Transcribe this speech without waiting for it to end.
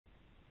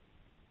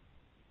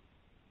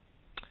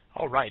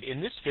All right, in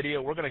this video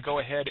we're going to go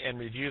ahead and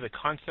review the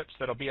concepts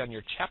that will be on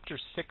your Chapter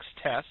 6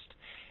 test.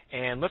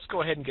 And let's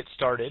go ahead and get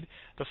started.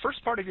 The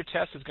first part of your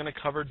test is going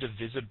to cover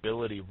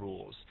divisibility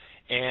rules.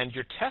 And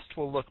your test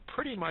will look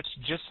pretty much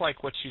just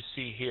like what you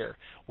see here.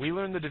 We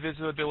learned the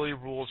divisibility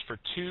rules for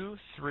 2,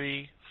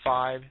 3,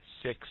 5,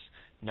 6,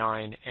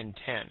 9, and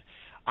 10.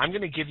 I'm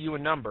going to give you a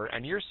number,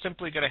 and you're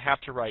simply going to have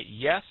to write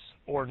yes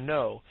or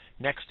no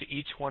next to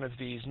each one of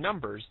these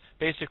numbers,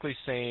 basically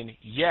saying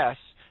yes,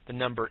 the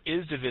number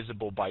is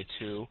divisible by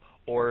 2,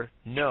 or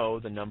no,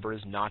 the number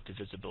is not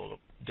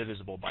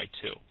divisible by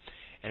 2.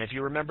 And if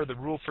you remember, the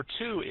rule for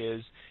 2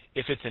 is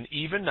if it's an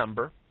even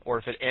number, or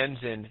if it ends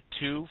in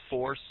 2,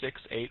 4,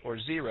 6, 8, or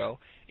 0,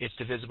 it's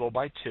divisible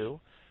by 2.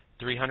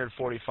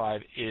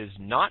 345 is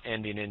not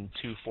ending in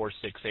 2, 4,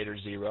 6, 8, or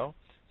 0,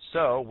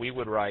 so we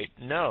would write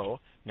no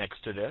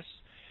next to this.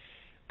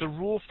 The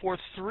rule for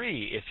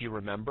 3, if you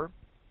remember,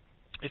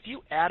 if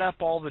you add up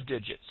all the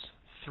digits,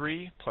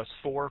 3 plus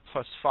 4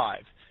 plus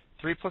 5,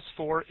 3 plus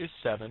 4 is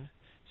 7,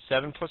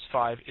 7 plus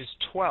 5 is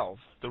 12.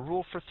 The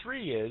rule for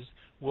 3 is,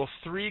 will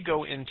 3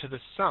 go into the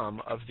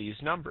sum of these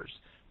numbers?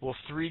 Will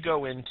 3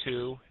 go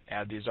into,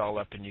 add these all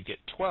up and you get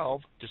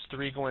 12. Does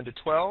 3 go into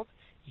 12?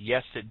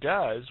 Yes, it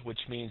does, which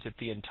means that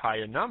the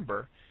entire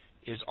number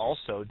is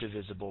also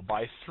divisible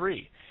by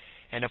 3.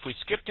 And if we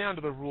skip down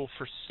to the rule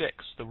for 6,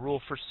 the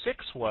rule for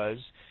 6 was,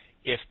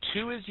 if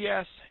 2 is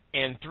yes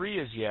and 3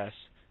 is yes,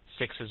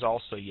 6 is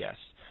also yes.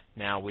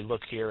 Now we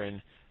look here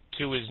and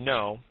 2 is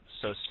no,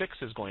 so 6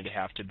 is going to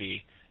have to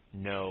be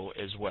no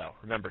as well.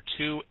 Remember,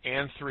 2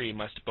 and 3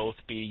 must both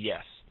be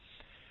yes.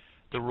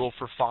 The rule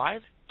for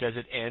 5, does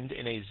it end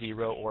in a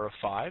 0 or a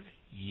 5?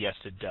 Yes,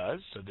 it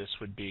does, so this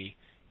would be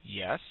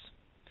yes.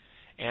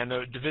 And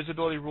the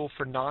divisibility rule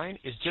for 9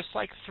 is just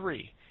like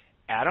 3.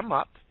 Add them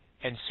up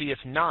and see if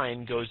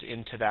 9 goes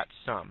into that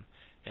sum.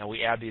 Now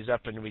we add these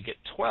up and we get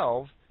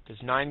 12. Does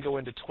 9 go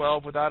into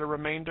 12 without a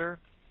remainder?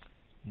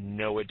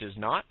 No, it does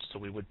not, so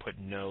we would put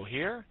no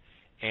here.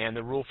 And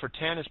the rule for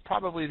 10 is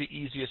probably the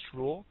easiest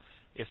rule.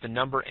 If the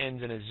number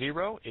ends in a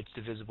 0, it's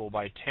divisible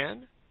by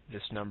 10.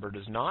 This number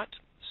does not,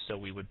 so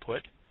we would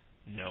put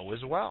no as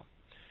well.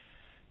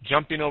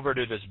 Jumping over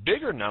to this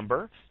bigger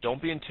number,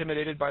 don't be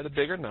intimidated by the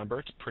bigger number.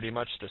 It's pretty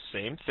much the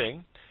same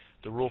thing.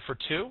 The rule for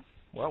 2,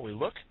 well, we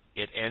look.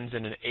 It ends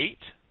in an 8,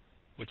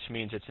 which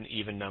means it's an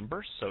even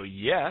number. So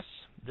yes,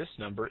 this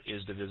number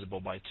is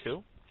divisible by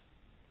 2.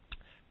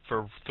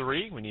 For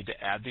 3, we need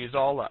to add these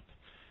all up.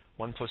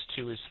 1 plus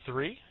 2 is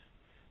 3.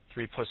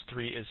 3 plus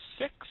 3 is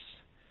 6.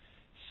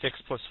 6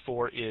 plus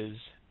 4 is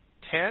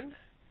 10.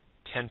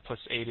 10 plus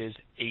 8 is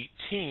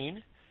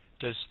 18.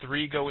 Does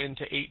 3 go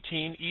into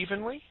 18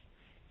 evenly?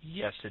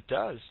 Yes, it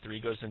does.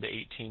 3 goes into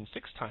 18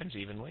 6 times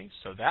evenly,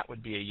 so that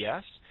would be a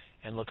yes.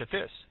 And look at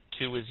this.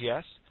 2 is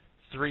yes.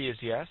 3 is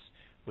yes,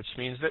 which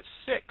means that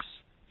 6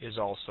 is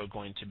also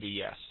going to be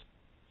yes.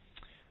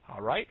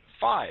 All right,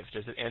 5.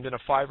 Does it end in a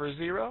 5 or a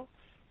 0?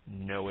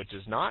 No, it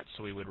does not,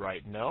 so we would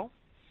write no.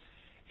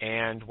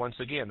 And once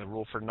again, the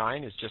rule for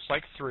 9 is just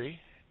like 3.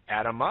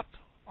 Add them up.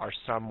 Our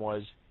sum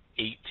was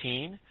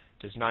 18.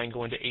 Does 9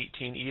 go into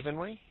 18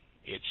 evenly?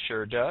 It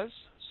sure does,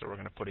 so we're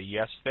going to put a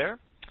yes there.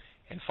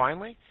 And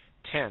finally,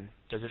 10.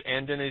 Does it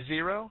end in a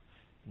 0?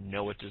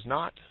 No, it does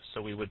not,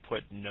 so we would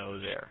put no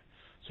there.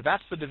 So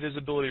that's the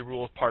divisibility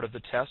rule part of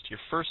the test. Your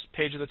first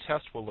page of the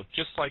test will look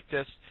just like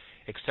this,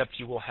 except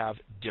you will have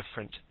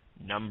different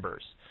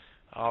numbers.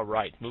 All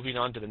right, moving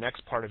on to the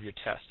next part of your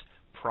test,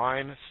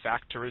 prime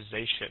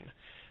factorization.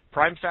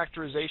 Prime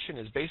factorization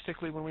is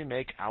basically when we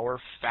make our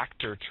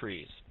factor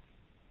trees.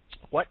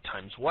 What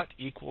times what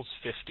equals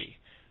 50?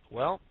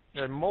 Well,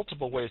 there are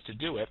multiple ways to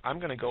do it. I'm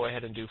going to go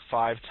ahead and do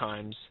 5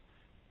 times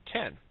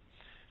 10.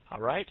 All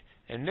right?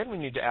 And then we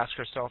need to ask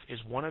ourselves, is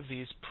one of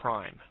these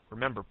prime?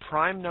 Remember,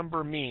 prime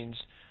number means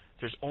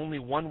there's only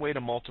one way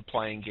to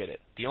multiply and get it.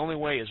 The only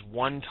way is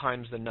 1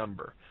 times the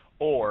number.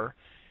 Or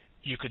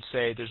you could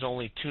say there's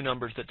only 2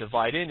 numbers that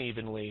divide in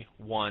evenly,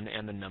 1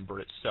 and the number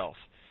itself.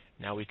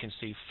 Now we can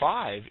see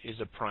 5 is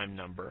a prime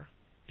number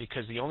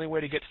because the only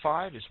way to get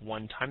 5 is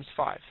 1 times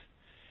 5.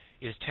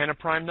 Is 10 a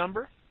prime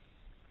number?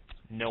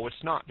 No,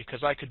 it's not,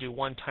 because I could do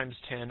 1 times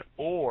 10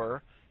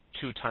 or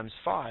 2 times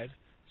 5.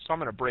 So I'm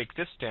going to break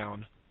this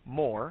down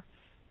more.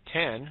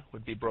 10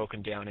 would be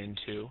broken down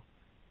into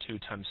 2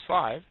 times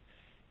 5.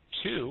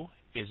 2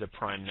 is a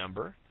prime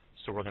number,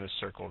 so we're going to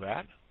circle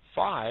that.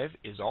 5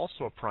 is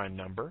also a prime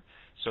number.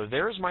 So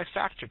there's my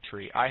factor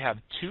tree. I have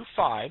 2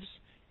 5s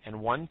and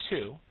 1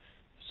 2.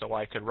 So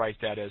I could write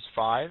that as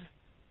 5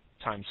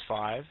 times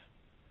 5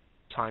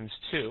 times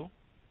 2.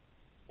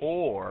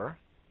 Or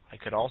I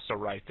could also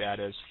write that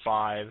as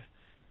 5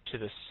 to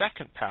the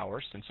second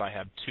power, since I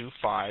have 2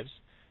 5s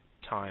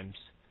times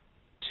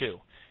 2.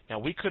 Now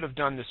we could have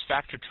done this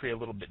factor tree a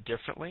little bit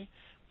differently.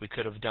 We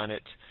could have done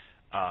it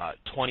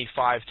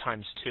 25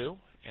 times 2.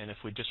 And if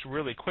we just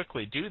really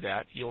quickly do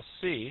that, you'll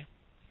see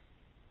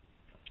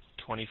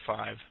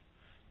 25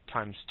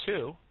 times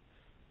 2.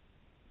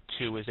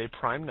 2 is a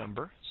prime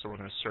number, so we're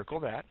going to circle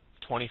that.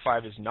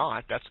 25 is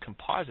not. That's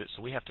composite,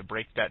 so we have to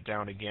break that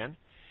down again.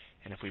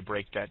 And if we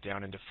break that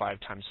down into 5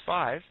 times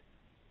 5,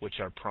 which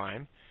are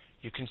prime,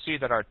 you can see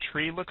that our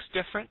tree looks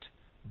different,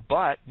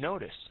 but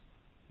notice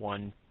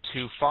 1,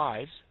 2,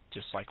 5s,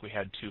 just like we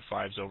had 2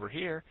 5s over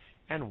here,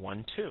 and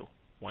 1, 2,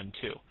 1,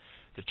 2.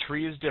 The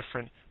tree is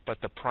different, but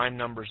the prime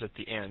numbers at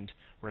the end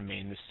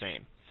remain the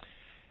same.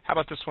 How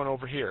about this one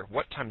over here?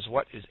 What times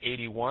what is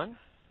 81?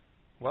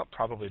 Well,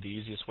 probably the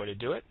easiest way to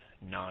do it.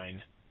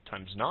 9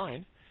 times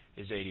 9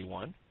 is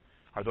 81.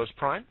 Are those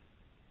prime?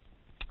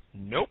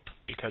 Nope,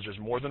 because there's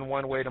more than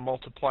one way to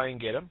multiply and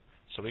get them.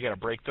 So we got to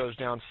break those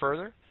down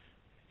further.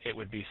 It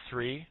would be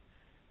 3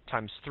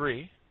 times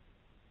 3,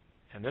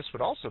 and this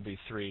would also be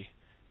 3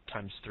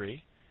 times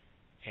 3.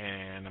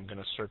 And I'm going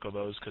to circle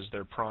those because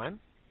they're prime.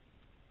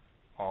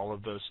 All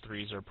of those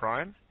 3's are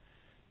prime.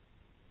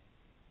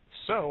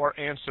 So our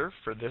answer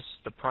for this,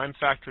 the prime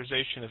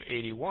factorization of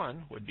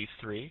 81, would be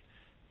 3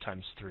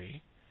 times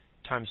 3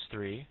 times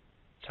 3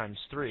 times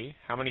 3.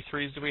 How many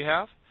 3's do we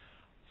have?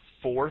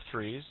 4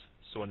 3's.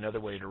 So another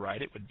way to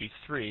write it would be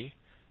 3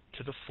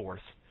 to the 4th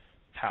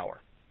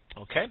power.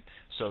 Okay,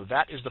 so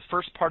that is the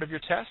first part of your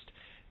test.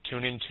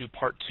 Tune into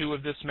part 2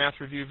 of this math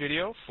review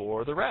video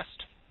for the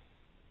rest.